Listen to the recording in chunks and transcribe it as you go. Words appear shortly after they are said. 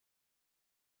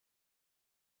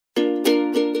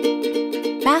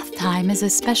time is a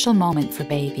special moment for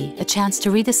baby, a chance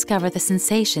to rediscover the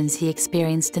sensations he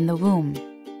experienced in the womb.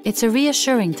 It's a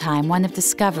reassuring time, one of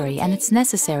discovery, and it's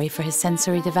necessary for his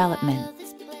sensory development.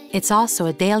 It's also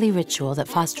a daily ritual that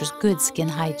fosters good skin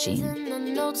hygiene.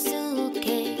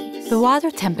 The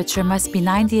water temperature must be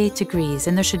 98 degrees,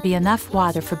 and there should be enough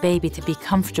water for baby to be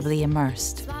comfortably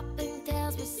immersed.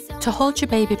 To hold your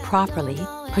baby properly,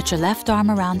 put your left arm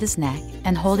around his neck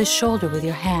and hold his shoulder with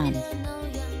your hand.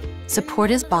 Support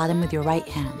his bottom with your right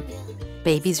hand.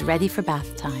 Baby's ready for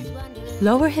bath time.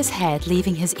 Lower his head,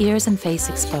 leaving his ears and face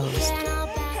exposed.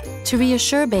 To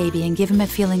reassure baby and give him a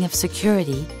feeling of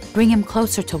security, bring him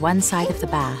closer to one side of the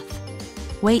bath.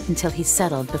 Wait until he's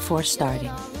settled before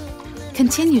starting.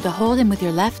 Continue to hold him with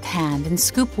your left hand and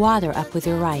scoop water up with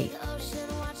your right.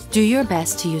 Do your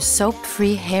best to use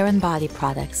soap-free hair and body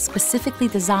products specifically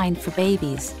designed for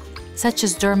babies, such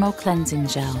as Dermo-Cleansing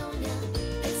gel.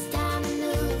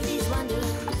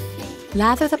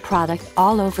 Lather the product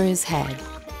all over his head.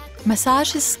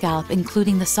 Massage his scalp,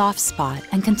 including the soft spot,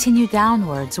 and continue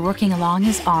downwards, working along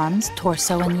his arms,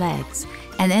 torso, and legs,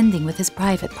 and ending with his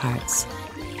private parts.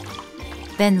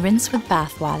 Then rinse with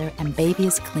bathwater and baby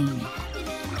is clean.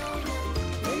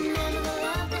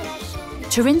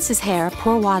 To rinse his hair,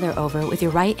 pour water over it with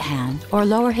your right hand or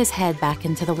lower his head back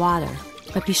into the water,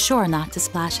 but be sure not to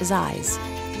splash his eyes.